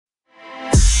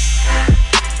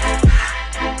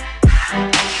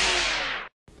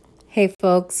Hey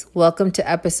folks, welcome to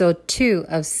episode 2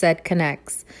 of SET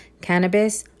Connects,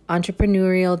 Cannabis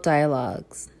Entrepreneurial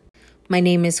Dialogues. My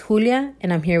name is Julia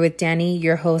and I'm here with Danny,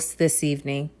 your host this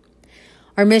evening.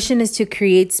 Our mission is to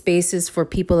create spaces for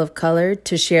people of color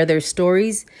to share their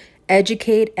stories,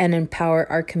 educate, and empower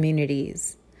our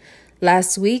communities.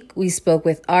 Last week, we spoke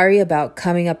with Ari about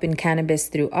coming up in cannabis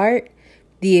through art,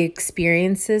 the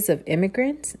experiences of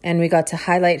immigrants, and we got to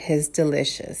highlight his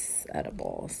delicious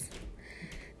edibles.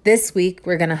 This week,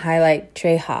 we're going to highlight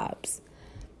Trey Hobbs.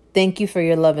 Thank you for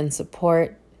your love and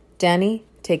support. Danny,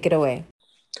 take it away.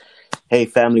 Hey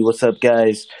family, what's up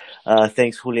guys?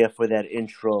 Thanks Julia for that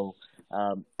intro.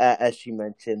 As she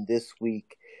mentioned, this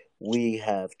week we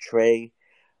have Trey.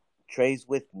 Trey's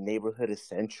with Neighborhood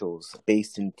Essentials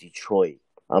based in Detroit.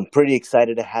 I'm pretty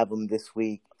excited to have him this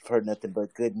week. I've heard nothing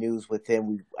but good news with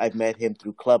him. I've met him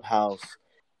through Clubhouse.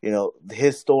 You know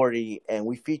his story, and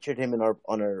we featured him in our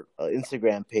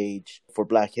Instagram page for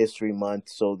Black History Month.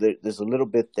 So there's a little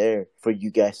bit there for you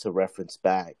guys to reference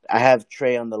back. I have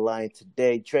Trey on the line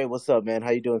today. Trey, what's up, man? How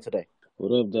you doing today?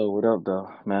 What up, though? What up,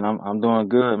 though? Man, I'm doing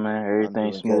good, man. I'm Everything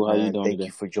doing good, smooth. How you man. doing Thank today?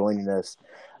 you for joining us.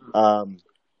 Um,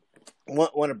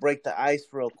 want to break the ice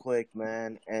real quick,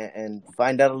 man, and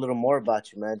find out a little more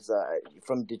about you, man. You're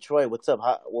from Detroit. What's up?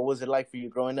 What was it like for you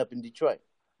growing up in Detroit?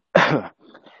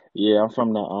 Yeah, I'm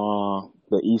from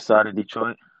the east side of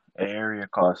Detroit, an area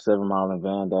called 7 Mile and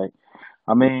Van Dyke.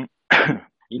 I mean,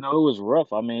 it was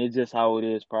rough. I mean, it's just how it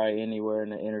is probably anywhere in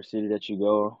the inner city that you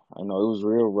go. I know it was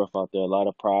real rough out there. A lot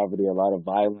of poverty, a lot of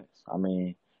violence. I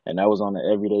mean, and that was on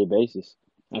an everyday basis.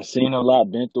 I've seen a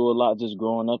lot, been through a lot just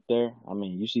growing up there. I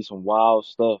mean, you see some wild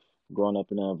stuff growing up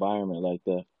in an environment like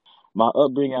that. My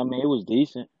upbringing, I mean, it was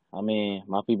decent. I mean,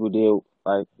 my people did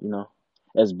like,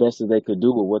 as best as they could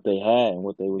do with what they had and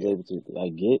what they was Yeah. able to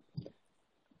like get.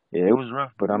 Yeah, it was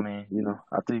rough, but I mean,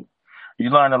 I think you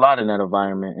learn a lot in that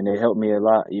environment, and it helped me a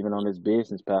lot, even on this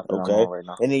business path that I'm Okay. on right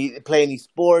now. Play any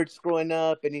sports growing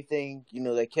up? Anything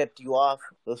that kept you off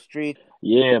the street?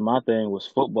 Yeah, my thing was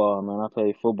football, man. I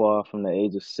played football from the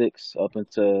age of 6 up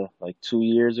until like 2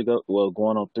 years ago. Well,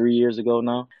 going on 3 years ago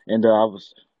now. And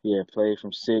played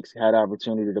from 6. Had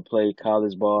opportunity to play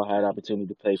college ball. Had opportunity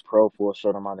to play pro for a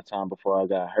short amount of time before I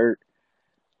got hurt.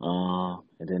 And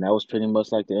then that was pretty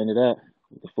much like the end of that.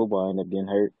 The football I ended up getting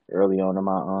hurt early on in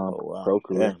my Oh wow. pro Yeah,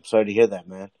 career. I'm sorry to hear that,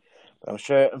 man. But I'm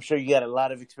sure you got a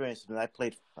lot of experience. And I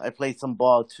played some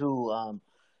ball too.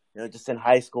 Just in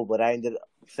high school, but I ended up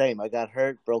same. I got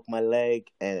hurt, broke my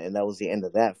leg, and that was the end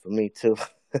of that for me too.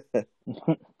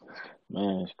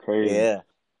 Man, it's crazy. Yeah.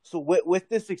 So with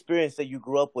this experience that you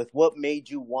grew up with, what made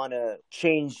you want to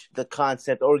change the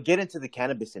concept or get into the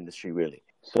cannabis industry really?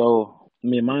 So, I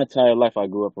mean, my entire life I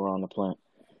grew up around the plant.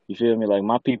 You feel me? Like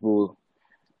my people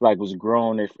like was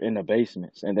growing it in the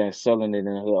basements and then selling it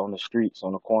on the streets,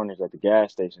 on the corners, at the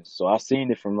gas stations. So I seen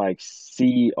it from like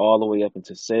seed all the way up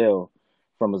into sale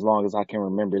from as long as I can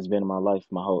remember. It's been in my life,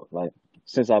 my whole like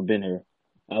since I've been here.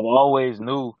 I've always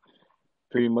knew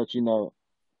pretty much,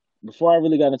 before I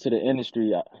really got into the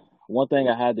industry, one thing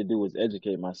I had to do was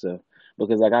educate myself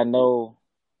because like I knew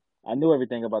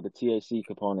everything about the THC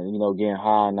component, getting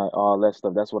high and all that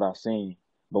stuff. That's what I seen.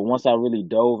 But once I really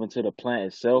dove into the plant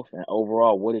itself and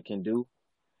overall what it can do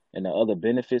and the other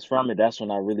benefits from it, that's when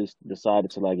I really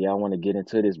decided to like, yeah, I want to get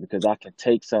into this because I can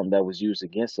take something that was used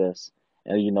against us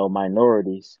and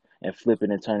minorities and flip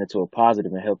it and turn it to a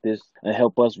positive and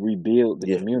help us rebuild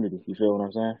the Yeah. community. You feel what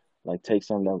I'm saying? Like take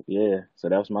something that, yeah. So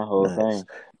that was my whole Nice.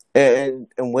 thing.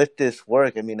 And with this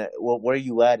work, I mean, where are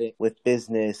you at it with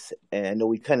business? And I know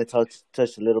we kind of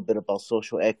touched a little bit about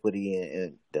social equity,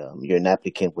 and you're an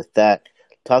applicant with that.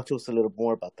 Talk to us a little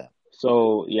more about that.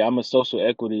 So yeah, I'm a social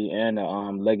equity and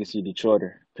a legacy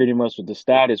Detroiter. Pretty much with the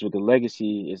status with the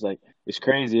legacy is like it's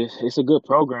crazy. It's a good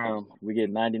program. We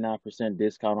get 99%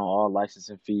 discount on all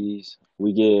licensing fees.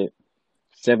 We get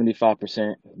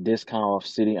 75% discount off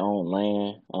city owned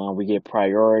land. We get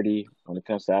priority when it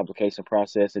comes to application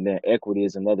process, and then equity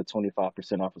is another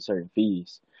 25% off of certain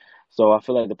fees. So I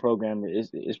feel like the program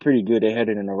is pretty good. They're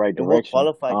headed in the right And what direction.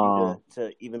 qualified you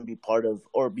to even be part of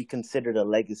or be considered a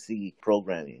legacy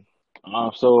programming?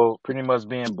 So pretty much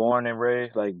being born and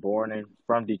raised, like born and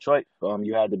from Detroit.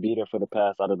 You had to be there for the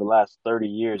past out of the last 30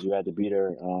 years. You had to be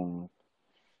there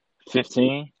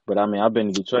 15. But I mean, I've been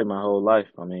in Detroit my whole life.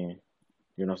 I mean,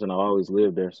 what I'm saying, I always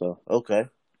lived there. So Okay.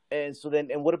 And so then,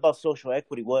 and what about social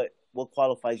equity? What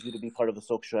qualifies you to be part of a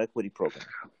social equity program?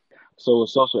 with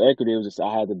social equity, it was just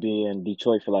I had to be in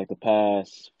Detroit for like the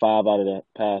past 5 out of the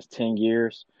past 10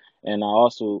 years, and I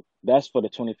also that's for the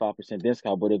 25%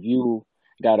 discount. But if you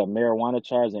got a marijuana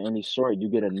charge of any sort, you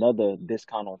get another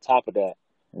discount on top of that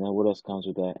And then what else comes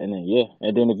with that? And then yeah,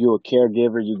 and then if you're a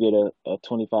caregiver, you get a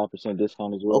 25%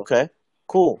 discount as well. Okay,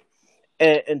 cool.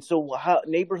 And so, how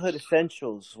neighborhood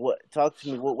essentials? What talk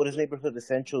to me? What does neighborhood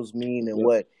essentials mean, and Yep.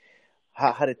 what?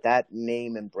 How did that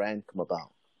name and brand come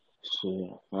about?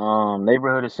 Shit.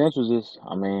 Neighborhood essentials is,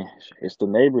 I mean, it's the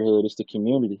neighborhood, it's the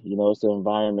community. You know, it's the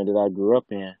environment that I grew up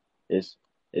in. It's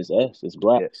it's us, it's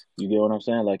blacks. Yes. You get what I'm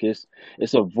saying? Like it's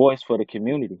a voice for the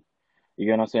community. You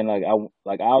get what I'm saying? Like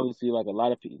I obviously like a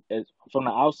lot of people from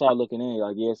the outside looking in,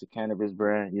 like yeah, it's a cannabis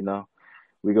brand. You know,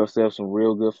 we go sell some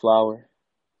real good flour,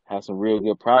 have some real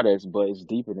good products, but it's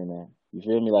deeper than that. You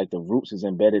feel me? Like the roots is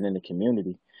embedded in the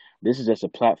community. This is just a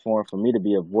platform for me to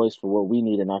be a voice for what we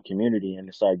need in our community and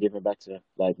to start giving back to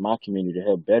like my community to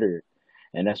help better it.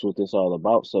 And that's what this all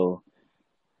about. So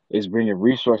it's bringing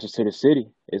resources to the city.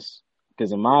 It's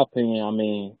because in my opinion, I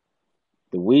mean,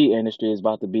 the weed industry is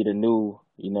about to be the new,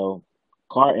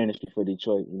 car industry for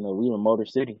Detroit. You know, we in Motor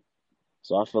City.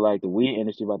 So I feel like the weed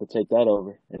industry about to take that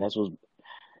over, and that's what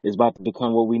it's about to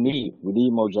become what we need. We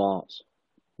need more jobs.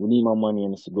 We need more money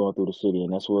in this going through the city,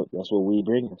 and that's what we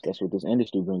bring us. That's what this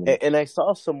industry bringing us. And I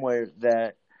saw somewhere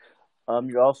that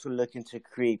you're also looking to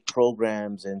create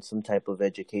programs and some type of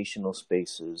educational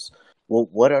spaces. Well,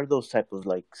 what are those type of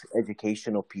like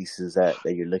educational pieces that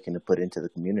you're looking to put into the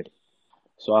community?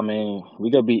 So I mean, we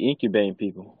gonna be incubating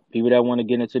people that want to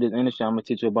get into this industry. I'm gonna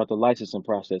teach you about the licensing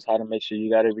process, how to make sure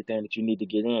you got everything that you need to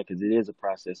get in, because it is a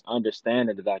process.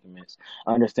 Understanding the documents,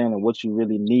 understanding what you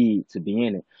really need to be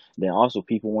in it. Then also,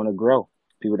 people want to grow.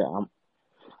 People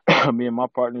that me and my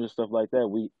partners and stuff like that,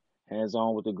 we hands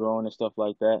on with the growing and stuff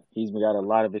like that. He's got a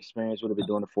lot of experience with it, been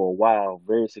doing it for a while,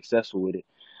 very successful with it.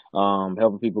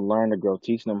 Helping people learn to grow,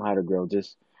 teaching them how to grow,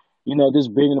 just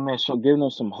bringing them in, giving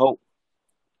them some hope,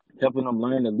 helping them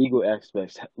learn the legal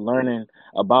aspects, learning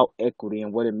about equity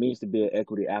and what it means to be an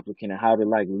equity applicant and how to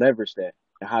like leverage that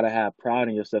and how to have pride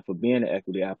in yourself for being an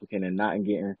equity applicant and not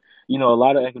getting, a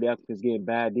lot of equity applicants getting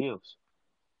bad deals.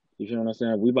 You feel what I'm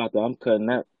saying? I'm cutting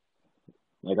that.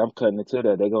 Like I'm cutting it to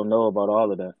that. They gonna know about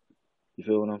all of that. You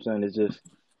feel what I'm saying? It's just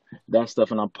that stuff.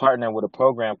 And I'm partnering with a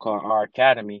program called Our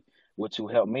Academy, which will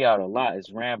help me out a lot. It's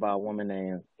ran by a woman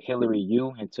named Hillary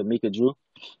Yu and Tamika Drew.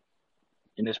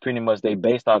 And it's pretty much they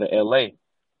based out of LA.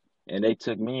 And they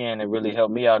took me in and really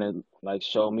helped me out and like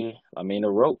show me, I mean, the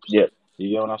ropes. Yeah,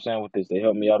 You know what I'm saying with this? They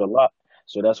helped me out a lot.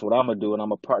 So that's what I'm gonna do, and I'm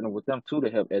gonna partner with them too to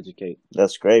help educate.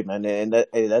 that's great, man, and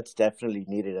that's definitely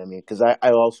needed. I mean, because I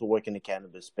also work in the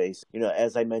cannabis space. You know,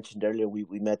 as I mentioned earlier, we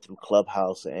met through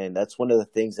Clubhouse, and that's one of the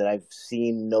things that I've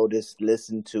seen, noticed,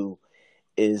 listened to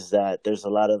is that there's a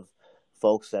lot of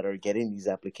folks that are getting these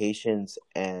applications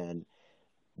and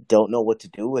don't know what to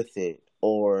do with it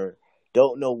or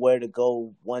don't know where to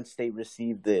go once they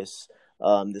receive this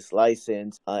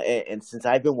license. And since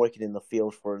I've been working in the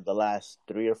field for the last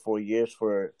 3 or 4 years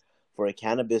for a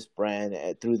cannabis brand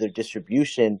through their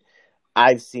distribution,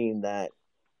 I've seen that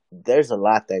there's a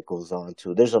lot that goes on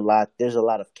too. There's a lot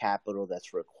of capital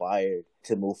that's required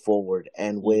to move forward.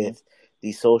 And Hmm. with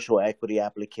the social equity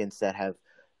applicants that have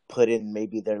put in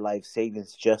maybe their life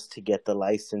savings just to get the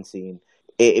licensing,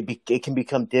 it can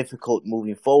become difficult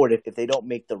moving forward if they don't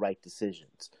make the right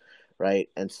decisions, right?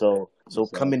 And so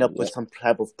coming Exactly. up with Yep. some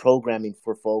type of programming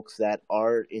for folks that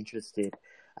are interested,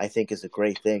 I think is a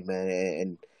great thing, man.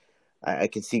 And I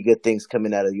can see good things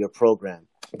coming out of your program.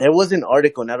 There was an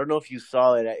article, and I don't know if you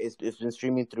saw it. It's been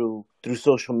streaming through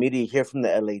social media here from the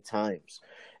LA Times,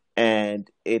 and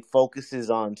it focuses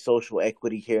on social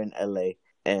equity here in LA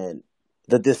and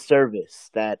the disservice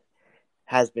that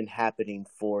has been happening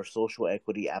for social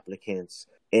equity applicants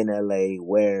in LA,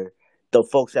 where the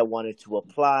folks that wanted to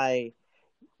apply,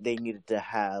 they needed to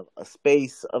have a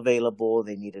space available,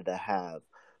 they needed to have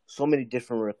so many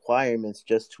different requirements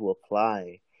just to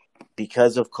apply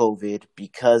because of COVID,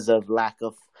 because of lack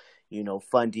of,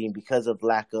 funding, because of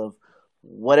lack of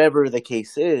whatever the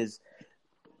case is,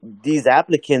 these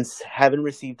applicants haven't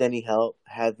received any help,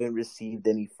 haven't received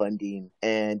any funding,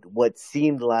 and what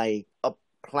seemed like a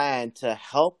plan to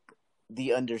help the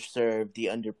underserved, the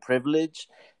underprivileged,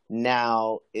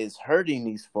 now is hurting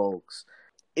these folks.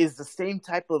 Is the same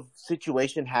type of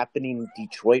situation happening in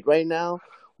Detroit right now?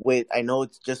 With I know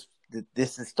it's just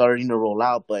this is starting to roll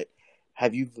out, but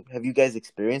have you guys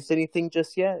experienced anything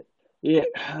just yet? Yeah,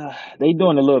 they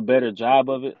doing a little better job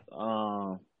of it.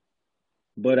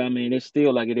 But I mean, it's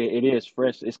still like it is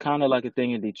fresh. It's kind of like a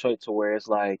thing in Detroit to where it's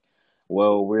like,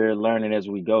 well, we're learning as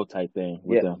we go type thing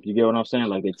with Yeah. them. You get what I'm saying?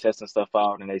 Like they testing stuff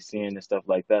out and they seeing and stuff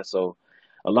like that. So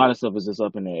a lot of stuff is just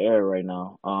up in the air right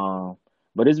now.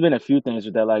 But it's been a few things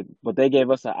with that. Like, but they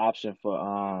gave us an option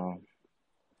for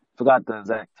forgot the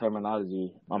exact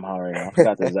terminology. I'm high right now. I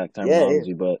forgot the exact Yeah, yeah,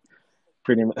 terminology, but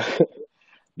pretty much.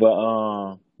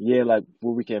 But yeah, like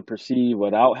where we can proceed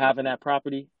without having that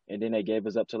property, and then they gave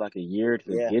us up to like a year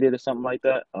to yeah. get it or something like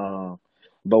that.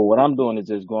 But what I'm doing is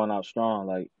just going out strong.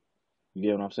 Like, you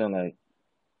get what I'm saying? Like,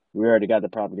 we already got the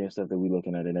property and stuff that we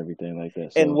looking at and everything like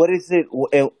that. And So, what is it?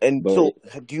 And but so,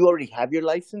 do you already have your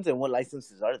license? And what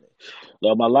licenses are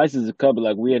they? my license is covered.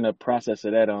 Like, we in the process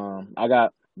of that. I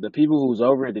got the people who's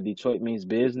over at the Detroit Means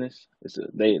Business.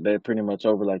 They're pretty much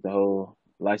over like the whole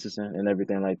licensing and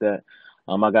everything like that.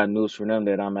 I got news for them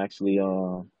that I'm actually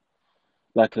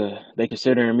they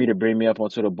considering me to bring me up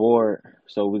onto the board,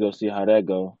 so we gonna see how that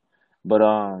go. But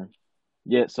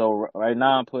yeah, so right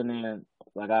now I'm putting in,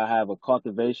 like, I have a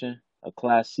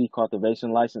Class C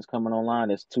cultivation license coming online.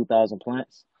 That's 2,000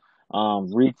 plants,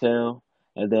 retail,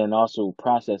 and then also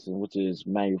processing, which is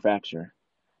manufacturing,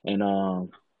 and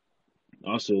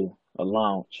also a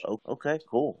lounge. Okay,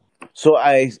 cool. So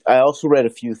I also read a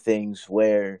few things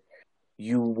where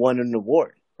you won an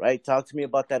award, right? Talk to me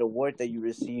about that award that you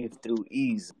received through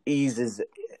Ease. Ease is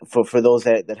for those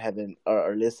that haven't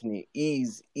are listening.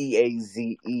 Ease,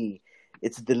 EAZE.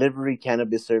 It's a delivery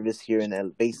cannabis service here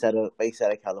in based out of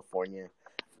California.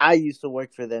 I used to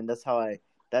work for them. That's how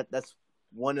that's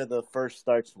one of the first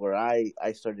starts where I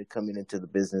started coming into the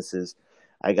businesses.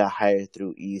 I got hired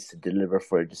through Ease to deliver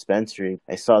for a dispensary.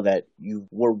 I saw that you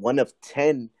were one of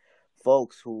 10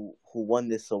 folks who won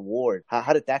this award.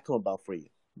 How did that come about for you?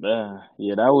 Yeah,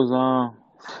 that was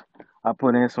I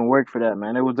put in some work for that,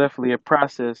 man. It was definitely a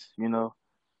process, you know.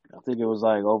 I think it was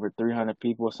like over 300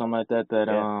 people or something like that that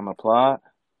Yeah, applied.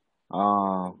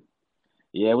 Um,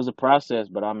 yeah, it was a process,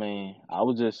 but I mean, I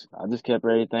just kept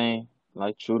everything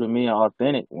like true to me and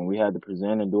authentic when we had to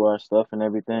present and do our stuff and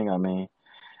everything. I mean,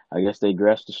 I guess they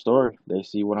grasp the story. They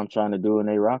see what I'm trying to do and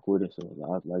they rock with it.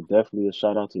 So, like, definitely a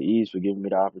shout out to Ease for giving me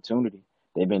the opportunity.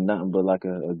 They've been nothing but like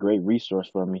a great resource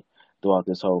for me throughout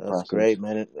this whole that's process. great,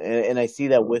 man. And I see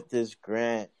that So, with this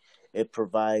grant, it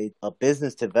provides a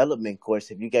business development course.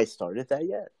 Have you guys started that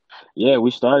yet? yeah,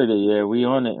 we started it. Yeah, we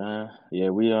on it. Yeah,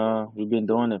 we've been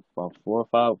doing it for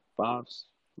 5,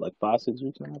 6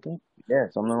 weeks now, I think, Yeah,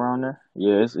 something around there.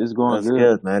 Yeah, it's going that's good.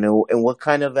 good, man. And what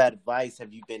kind of advice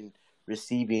have you been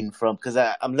receiving from? Because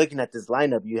I'm looking at this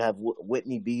lineup. You have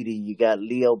Whitney Beatty, you got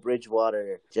Leo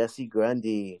Bridgewater, Jesse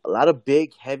Grundy, a lot of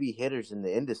big, heavy hitters in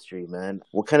the industry, man.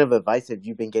 What kind of advice have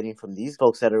you been getting from these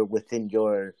folks that are within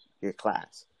your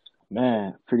class?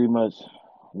 Man, pretty much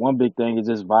one big thing is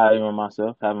just valuing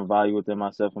myself, having value within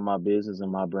myself and my business and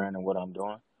my brand and what I'm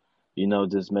doing. You know,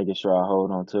 just making sure I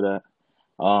hold on to that.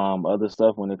 Other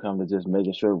stuff when it comes to just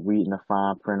making sure reading the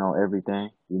fine print on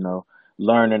everything, you know,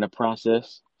 learning the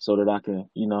process so that I can,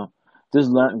 you know, just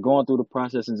going through the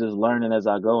process and just learning as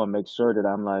I go and make sure that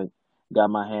I'm like got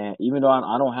my hand, even though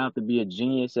I don't have to be a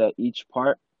genius at each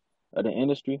part of the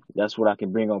industry. That's what I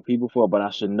can bring on people for, but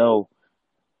I should know,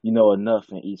 you know, enough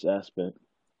in each aspect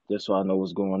just so I know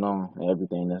what's going on and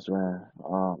everything that's around.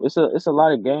 It's a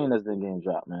lot of game that's been getting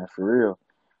dropped, man, for real.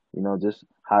 You know, just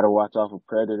how to watch off of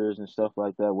predators and stuff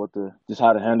like that. Just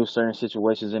how to handle certain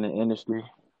situations in the industry.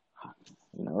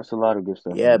 You know, it's a lot of good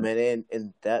stuff, Yeah, man. man,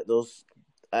 and that those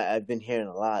I've been hearing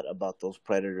a lot about those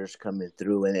predators coming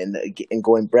through, and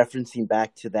going referencing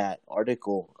back to that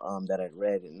article that I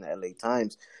read in the LA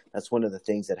Times. That's one of the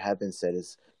things that have been said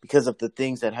is because of the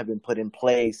things that have been put in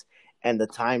place and the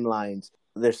timelines.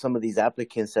 There's some of these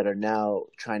applicants that are now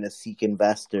trying to seek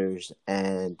investors,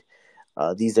 and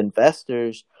these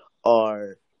investors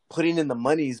are putting in the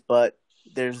monies, but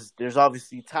there's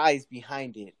obviously ties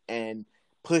behind it and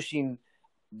pushing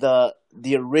the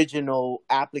original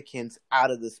applicants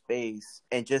out of the space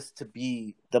and just to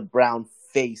be the brown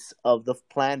face of the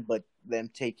plan, but them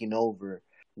taking over.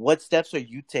 What steps are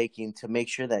you taking to make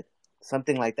sure that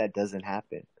something like that doesn't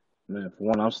happen? Man, for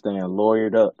one, I'm staying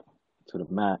lawyered up to the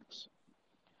max.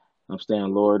 I'm staying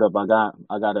lawyered up.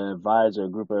 I got an advisor, a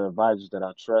group of advisors that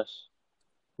I trust.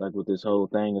 Like with this whole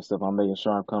thing and stuff, I'm making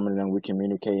sure I'm coming in and we're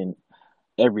communicating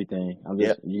everything.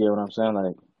 Yeah, You get what I'm saying?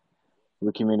 Like,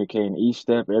 we're communicating each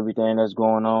step, everything that's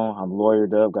going on. I'm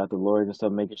lawyered up, got the lawyers and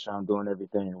stuff, making sure I'm doing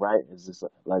everything right. It's just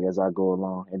like as I go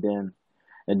along,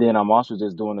 and then I'm also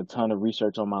just doing a ton of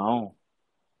research on my own.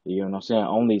 You know what I'm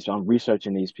saying? So I'm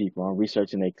researching these people. I'm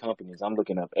researching their companies. I'm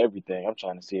looking up everything. I'm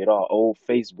trying to see it all. Old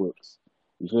Facebooks.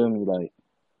 You feel me? Like,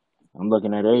 I'm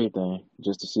looking at everything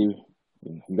just to see.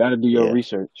 You got to do your yeah.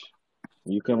 research.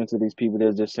 You come into these people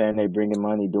that's just saying they bringing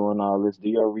money, doing all this. Do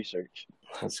your research.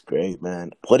 That's great,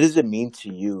 man. What does it mean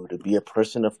to you to be a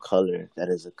person of color that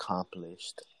has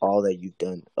accomplished all that you've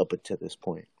done up until this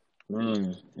point?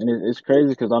 Man, and it's crazy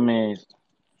because I mean,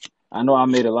 I know I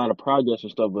made a lot of progress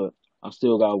and stuff, but I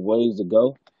still got ways to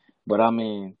go. But I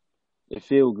mean, it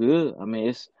feel good. I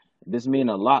mean, this mean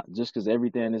a lot just because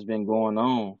everything that's been going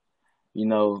on.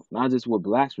 Not just with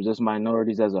blacks, but just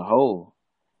minorities as a whole.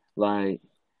 Like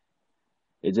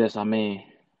it just, I mean,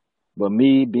 but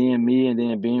me being me and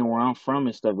then being where I'm from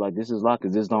and stuff like this is a lot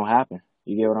because this don't happen.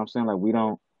 You get what I'm saying? Like we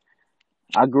don't.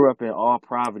 I grew up in all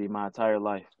poverty my entire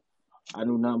life. I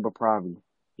knew nothing but poverty.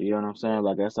 You know what I'm saying?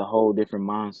 Like that's a whole different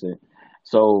mindset.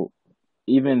 So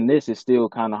even this is still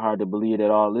kind of hard to believe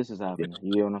that all this is happening.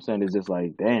 You know what I'm saying? It's just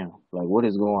like, damn, like what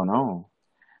is going on?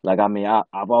 Like, I mean,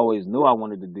 I've always knew I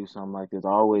wanted to do something like this. I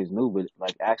always knew, but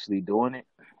like actually doing it,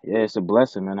 yeah, it's a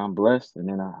blessing, man. I'm blessed. And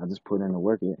then I just put in the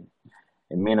work. It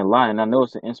mean a lot. And I know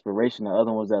it's an inspiration to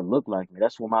other ones that look like me.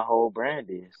 That's what my whole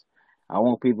brand is. I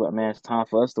want people, man, it's time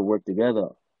for us to work together.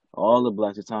 All the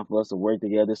blacks, it's time for us to work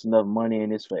together. There's enough money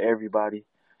in this for everybody.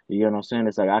 You know what I'm saying?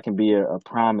 It's like I can be a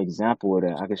prime example of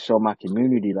that. I can show my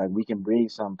community like we can bring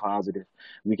something positive.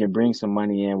 We can bring some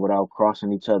money in without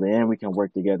crossing each other, and we can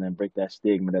work together and break that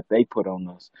stigma that they put on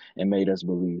us and made us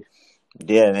believe.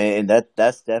 Yeah, man, and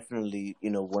that's definitely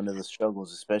one of the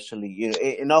struggles, especially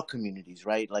in all communities,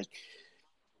 right? Like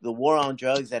the war on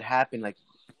drugs that happened, like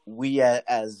we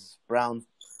as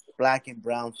black and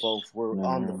brown folks were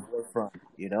on the Man, forefront,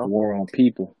 war on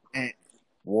people. and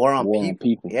war on War on people.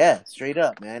 people. Yeah, straight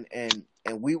up, man. And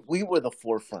we were the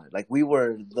forefront, like we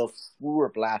were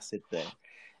blasted there.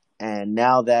 And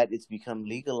now that it's become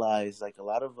legalized, like a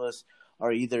lot of us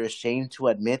are either ashamed to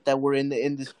admit that we're in the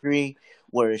industry,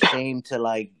 we're ashamed to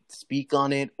like speak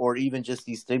on it, or even just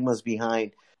these stigmas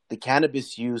behind the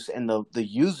cannabis use and the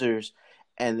users.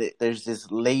 And there's this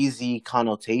lazy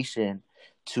connotation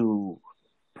to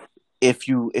if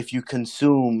you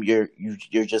consume, you're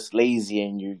just lazy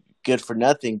and you're good for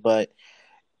nothing. But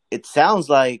it sounds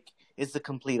like it's the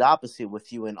complete opposite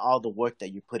with you and all the work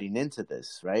that you're putting into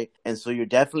this, right? And so you're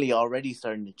definitely already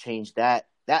starting to change that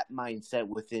mindset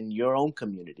within your own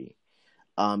community.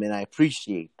 And I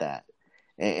appreciate that,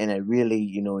 and I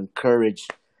really encourage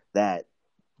that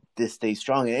this stays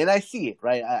strong. And I see it,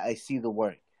 right? I see the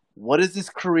work. What does this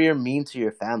career mean to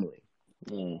your family?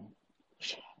 Man,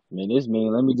 man, this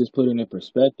mean. Let me just put it in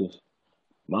perspective.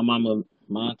 My mama,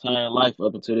 my entire life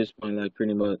up until this point, like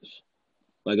pretty much,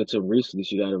 like until recently,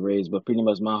 she got a raise, but pretty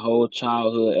much my whole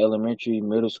childhood, elementary,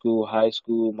 middle school, high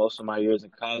school, most of my years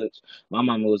in college, my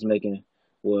mama was making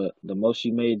what the most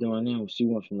she made during them. She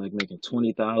went from like making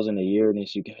 20,000 a year, and then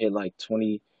she could hit like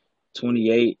 20,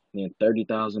 28, and then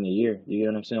 30,000 a year. You get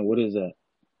what I'm saying? What is that?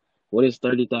 What is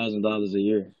 $30,000 a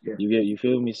year? Yeah. You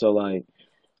feel me? So like,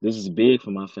 this is big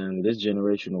for my family. This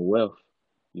generational wealth.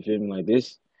 You feel me? Like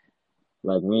this.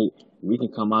 Like we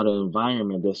can come out of an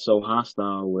environment that's so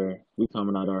hostile where we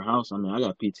coming out of our house. I mean, I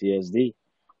got PTSD.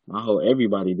 My whole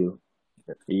everybody do.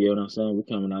 You get what I'm saying?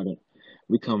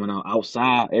 We coming out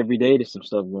outside every day. There's some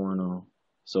stuff going on.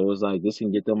 So it's like this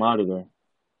can get them out of there.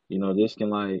 This can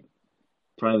like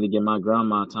probably give my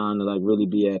grandma time to like really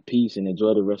be at peace and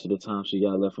enjoy the rest of the time she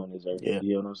got left on this earth. Yeah.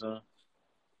 You know what I'm saying?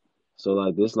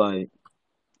 So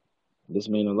this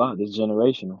mean a lot. This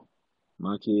generational.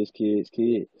 My kids.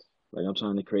 Like I'm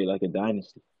trying to create like a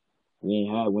dynasty. We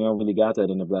don't really got that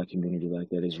in the black community like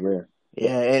that. It's rare.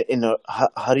 Yeah, and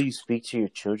how do you speak to your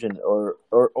children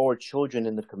or children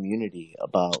in the community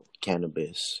about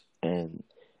cannabis and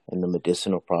the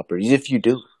medicinal properties, if you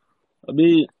do? I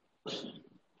mean, I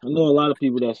know a lot of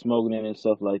people that smoking it and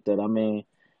stuff like that. I mean,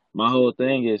 my whole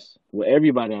thing is with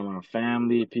everybody in my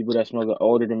family, people that smoke are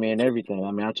older than me and everything.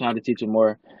 I mean, I try to teach them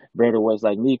more better ways.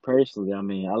 Like me personally, I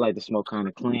mean, I like to smoke kind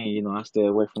of clean. I stay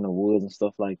away from the woods and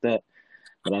stuff like that.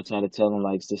 But I try to tell them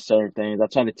like just certain things. I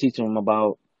try to teach them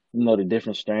about the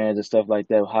different strands and stuff like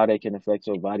that, how they can affect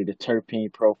your body, the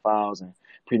terpene profiles, and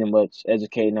pretty much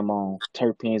educating them on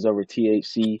terpenes over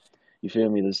THC. You feel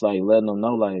me? Just like letting them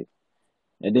know like,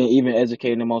 and then even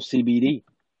educating them on CBD.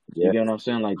 You Yeah. get what I'm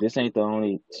saying? Like this ain't the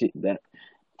only that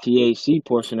THC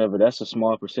portion of it. That's a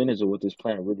small percentage of what this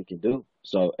plant really can do.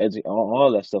 So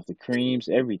all that stuff, the creams,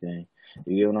 everything.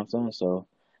 You get what I'm saying? So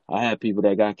I have people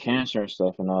that got cancer and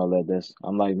stuff and all that.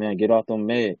 I'm like, man, get off them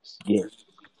meds. Yeah.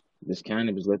 This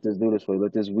cannabis, let this do this for you.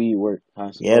 Let this weed work how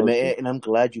it's Yeah, supposed man, to. and I'm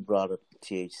glad you brought up the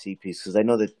THC piece because I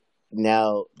know that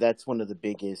now that's one of the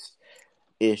biggest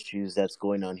issues that's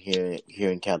going on here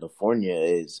in California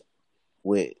is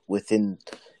within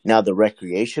now the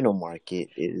recreational market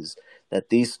is that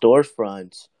these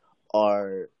storefronts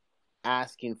are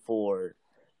asking for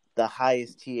the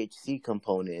highest THC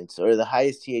components or the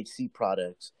highest THC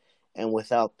products, and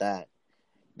without that,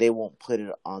 they won't put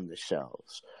it on the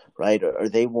shelves, right? Or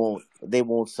they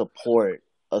won't support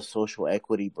a social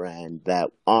equity brand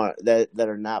that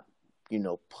are not,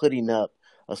 putting up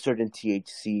a certain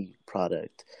THC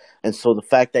product. And so the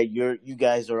fact that you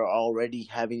guys are already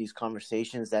having these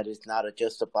conversations, that it's not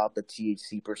just about the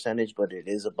THC percentage, but it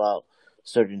is about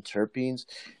certain terpenes,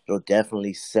 it'll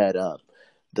definitely set up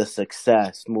the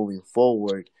success moving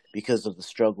forward because of the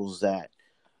struggles that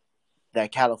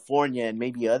California and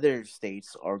maybe other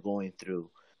states are going through,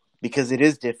 because it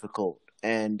is difficult,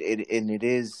 and it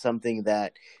is something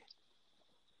that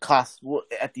costs,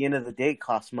 at the end of the day,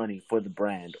 costs money for the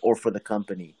brand or for the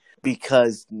company,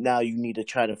 because now you need to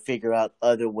try to figure out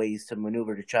other ways to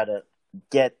maneuver to try to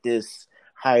get this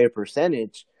higher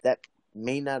percentage that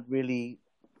may not really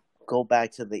go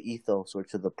back to the ethos or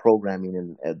to the programming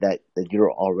and that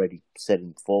you're already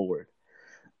setting forward.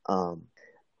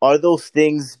 Are those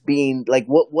things being like,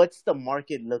 what's the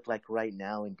market look like right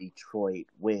now in Detroit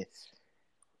with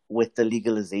the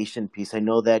legalization piece? I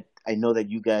know that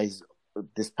you guys,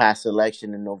 this past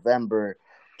election in November,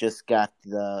 just got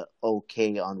the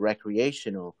okay on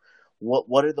recreational.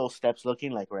 What are those steps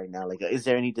looking like right now? Like, is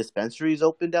there any dispensaries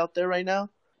opened out there right now?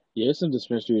 Yeah, there's some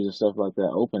dispensaries and stuff like that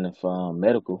open if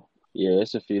medical. Yeah,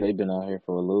 it's a few. They've been out here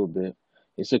for a little bit.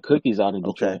 It's a cookies out of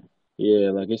Okay. Detroit.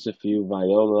 Yeah, like it's a few.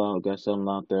 Viola got something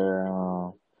out there.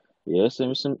 Yeah, it's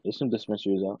some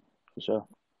dispensaries out for sure.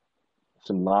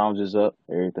 Some lounges up,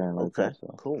 everything like Okay, that.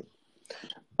 So, cool.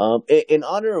 In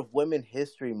honor of Women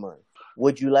History Month,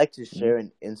 would you like to mhm. share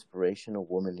an inspirational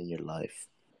woman in your life?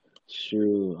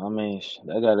 Shoot, I mean,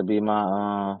 that got to be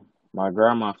my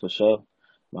grandma for sure.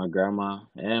 My grandma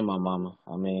and my mama.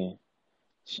 I mean,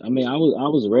 I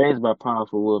was raised by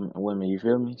powerful women. You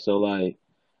feel me? So like,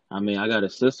 I mean, I got a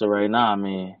sister right now. I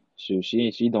mean, shoot,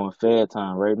 she doing fed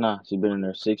time right now. She been in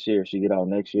there 6 years. She get out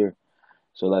next year.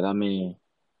 So like, I mean,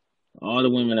 all the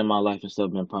women in my life and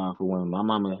stuff been powerful women. My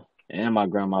mama and my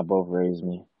grandma both raised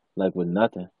me like with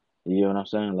nothing. You know what I'm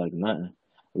saying? Like nothing.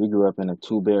 We grew up in a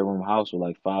 2 bedroom house with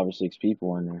like 5 or 6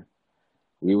 people in there.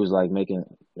 We was like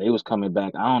they was coming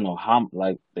back. I don't know how,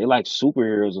 like they like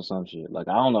superheroes or some shit. Like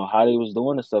I don't know how they was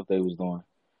doing the stuff they was doing,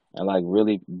 and like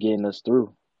really getting us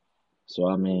through. So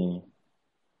I mean,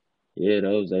 yeah,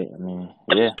 those eight. I mean,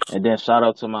 yeah. And then shout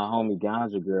out to my homie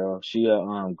Ganja girl. She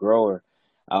a grower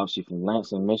out. She from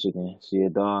Lansing, Michigan. She a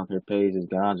dog. Her page is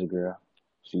Ganja girl.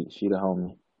 She the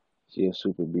homie. She a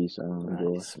super beast. I don't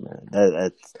enjoy. Nice,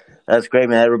 man. That's great,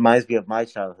 man. That reminds me of my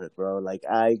childhood, bro. Like,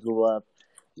 I grew up,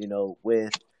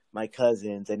 with my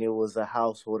cousins, and it was a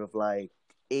household of like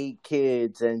 8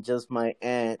 kids and just my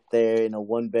aunt there in a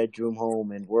 1 bedroom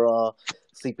home, and we're all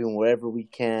sleeping wherever we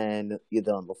can,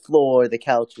 either on the floor, the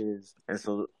couches. And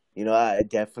so, I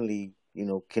definitely,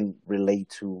 can relate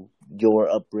to your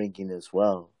upbringing as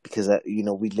well, because I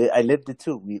lived it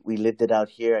too. We lived it out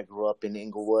here. I grew up in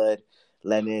Inglewood,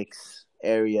 Lenox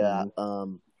area,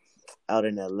 Hmm. out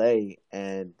in LA,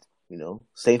 and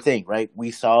same thing, right?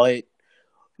 We saw it.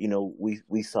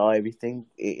 We saw everything.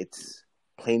 It's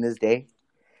plain as day.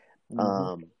 Hmm.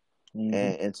 Um, Hmm.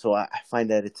 and so I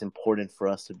find that it's important for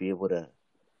us to be able to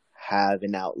have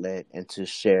an outlet and to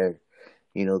share,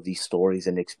 these stories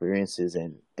and experiences,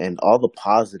 and all the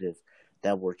positive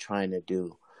that we're trying to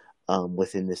do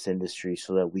within this industry,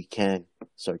 so that we can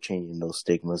start changing those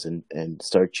stigmas, and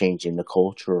start changing the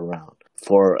culture around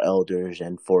for our elders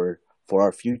and for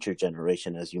our future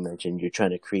generation. As you mentioned, you're trying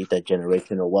to create that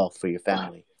generational wealth for your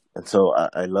family. And so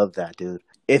I love that, dude.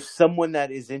 If someone that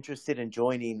is interested in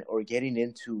joining or getting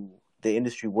into the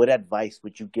industry, what advice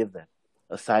would you give them,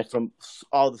 aside from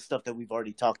all the stuff that we've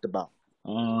already talked about?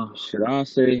 Should I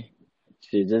say?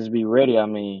 Shit, just be ready. I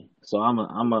mean, so I'm a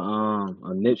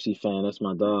Nipsey fan. That's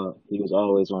my dog. He was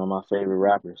always one of my favorite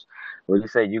rappers. But you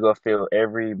say you gonna feel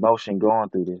every emotion going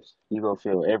through this. You gonna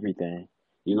feel everything.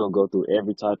 You gonna go through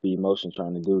every type of emotion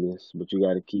trying to do this. But you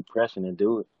gotta keep pressing and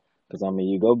do it. Cause I mean,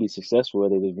 you go be successful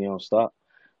at it if you don't stop.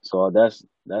 So that's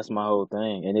my whole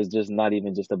thing. And it's just not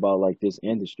even just about like this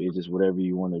industry. It's just whatever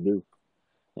you want to do.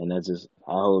 And that's just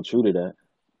I hold true to that.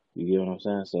 You get what I'm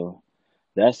saying? So.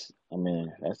 I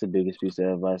mean, that's the biggest piece of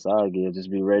advice I'll give. Just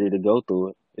be ready to go through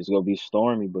it. It's gonna be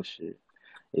stormy, but shit,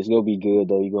 it's gonna be good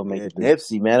though. You gonna make Yeah, it through.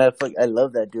 Nipsey, man, I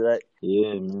love that dude. Yeah,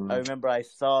 I man. remember I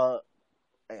saw,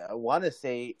 I want to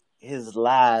say his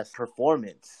last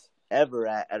performance ever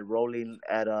at Rolling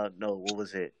at no, what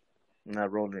was it?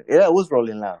 Not Rolling. Yeah, it was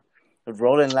Rolling Loud. It was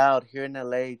Rolling Loud here in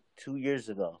LA 2 years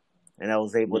ago, and I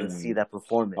was able Yeah, to see man. that I want.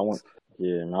 performance.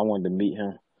 Yeah, man. I wanted to meet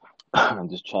him and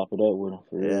just chop it up with him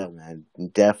for Yeah, real, man,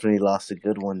 definitely lost a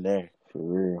good one there. for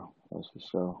real. That's for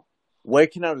sure. Where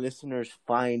can our listeners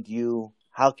find you?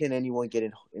 How can anyone get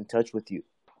in touch with you?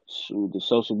 Shoot, the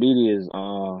social media is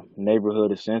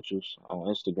Neighborhood Essentials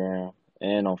on Instagram.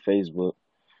 and on Facebook.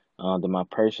 Then my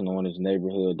personal one is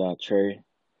neighborhood.trey.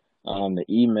 The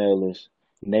email is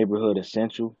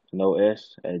neighborhoodessential, no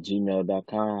S, at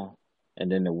gmail.com.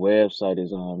 And then the website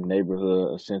is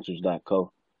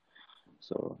neighborhoodessentials.co.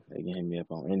 So they can hit me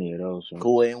up on any of those. Right?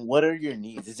 Cool. And what are your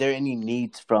needs? Is there any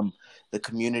needs from the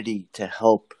community to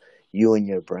help you and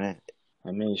your brand? I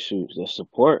mean, shoot, the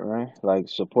support, right? Like,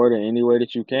 support in any way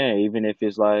that you can, even if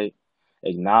it's like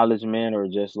acknowledgement or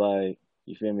just like,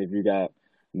 you feel me? If you got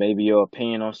maybe your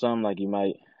opinion on something, like you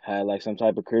might have like some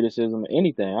type of criticism,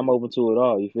 anything, I'm open to it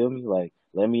all. You feel me? Like,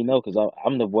 let me know, because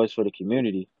I'm the voice for the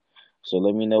community. So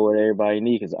let me know what everybody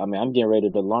needs, because I mean, I'm getting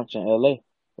ready to launch in LA,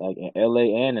 like in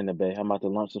LA and in the Bay. I'm about to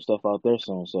launch some stuff out there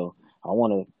soon. So I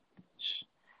want to,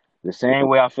 the same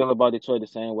way I feel about Detroit, the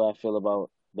same way I feel about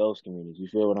those communities. You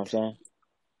feel what I'm saying?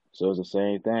 So it's the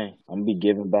same thing. I'm gonna be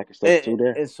giving back and stuff too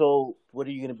there. And so, what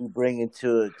are you gonna be bringing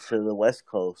to the West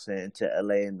Coast and to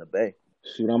LA and the Bay?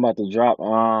 Shoot, I'm about to drop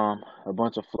a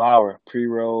bunch of flour,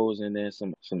 pre-rolls, and then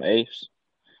some apes.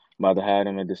 I'm about to have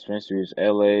them in dispensaries,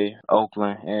 LA,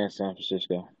 Oakland, and San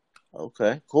Francisco.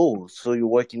 Okay, cool. So you're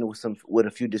working with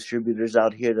a few distributors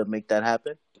out here to make that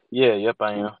happen? Yeah, yep,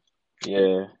 I am.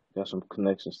 Yeah, got some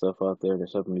connection stuff out there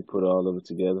that's helping me put all of it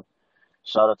together.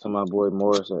 Shout out to my boy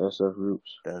Morris at SF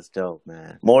Roots. That's dope,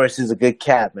 man. Morris is a good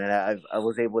cat, man. I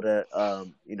was able to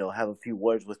have a few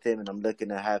words with him, and I'm looking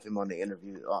to have him on the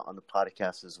interview on the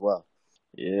podcast as well.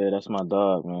 Yeah, that's my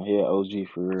dog, man. He an OG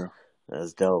for real.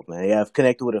 That's dope, man. Yeah, I've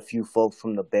connected with a few folks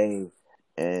from the Bay,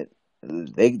 and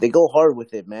they go hard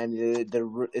with it, man.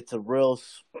 It's a real,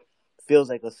 feels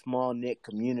like a small knit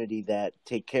community that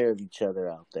take care of each other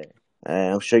out there.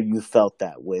 And I'm sure you felt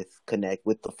that with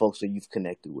the folks that you've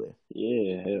connected with.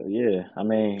 Yeah, hell yeah. I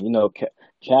mean,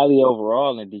 Cali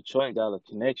overall and Detroit got a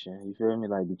connection. You feel me?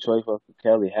 Like Detroit fuck with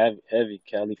Cali heavy.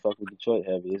 Cali fuck with Detroit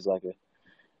heavy. It's like it's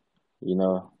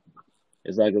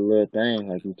like a little thing.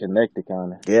 Like you connected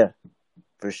kind of. Yeah,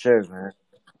 for sure, man.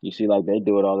 You see, like they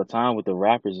do it all the time with the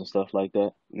rappers and stuff like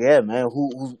that. Yeah, man.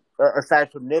 Who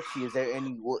aside from Nipsey, is there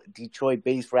any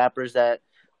Detroit-based rappers that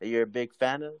you're a big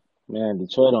fan of? Man,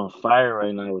 Detroit on fire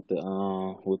right now with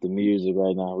the music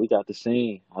right now. We got the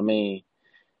scene. I mean,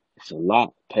 it's a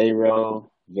lot. Payroll,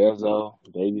 Vezo,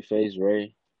 Babyface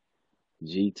Ray,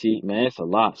 GT. Man, it's a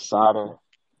lot. Sada,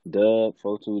 Dub,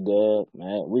 42 Dub.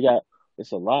 Man,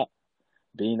 it's a lot.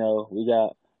 Bino, we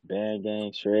got Band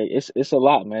Gang, Shrek. It's a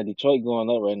lot, man. Detroit going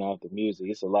up right now with the music.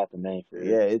 It's a lot to name for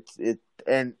it. Yeah,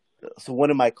 and so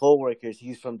one of my coworkers,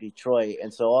 he's from Detroit,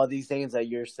 and so all these things that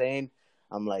you're saying,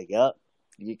 I'm like, yep.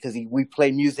 Because we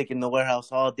play music in the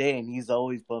warehouse all day, and he's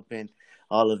always bumping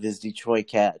all of his Detroit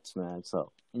cats, man.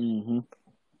 So,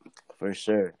 for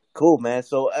sure, cool, man.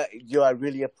 So, I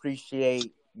really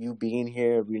appreciate you being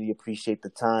here. Really appreciate the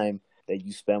time that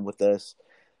you spend with us.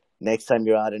 Next time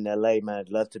you're out in LA, man, I'd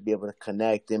love to be able to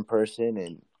connect in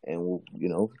person and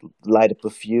light up a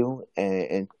few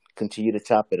and continue to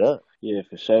chop it up. Yeah,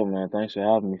 for sure, man. Thanks for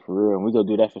having me, for real. And we're going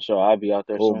to do that for sure. I'll be out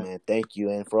there soon. Cool, man. Thank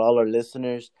you. And for all our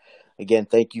listeners, again,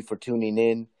 thank you for tuning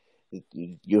in.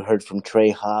 You heard from Trey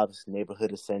Hobbs,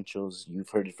 Neighborhood Essentials. You've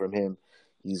heard it from him.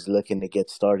 He's looking to get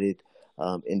started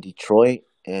in Detroit,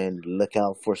 and look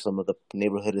out for some of the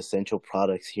Neighborhood Essential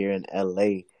products here in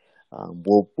LA.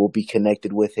 We'll be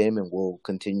connected with him, and we'll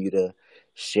continue to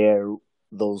share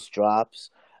those drops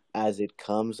as it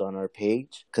comes on our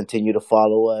page. Continue to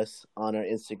follow us on our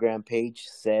Instagram page,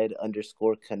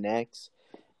 said_connects,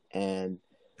 and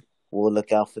we'll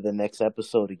look out for the next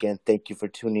episode. Again, thank you for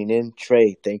tuning in.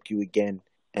 Trey, thank you again,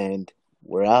 and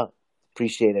we're out.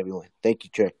 Appreciate everyone. Thank you,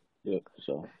 Trey. Yeah,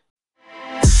 so.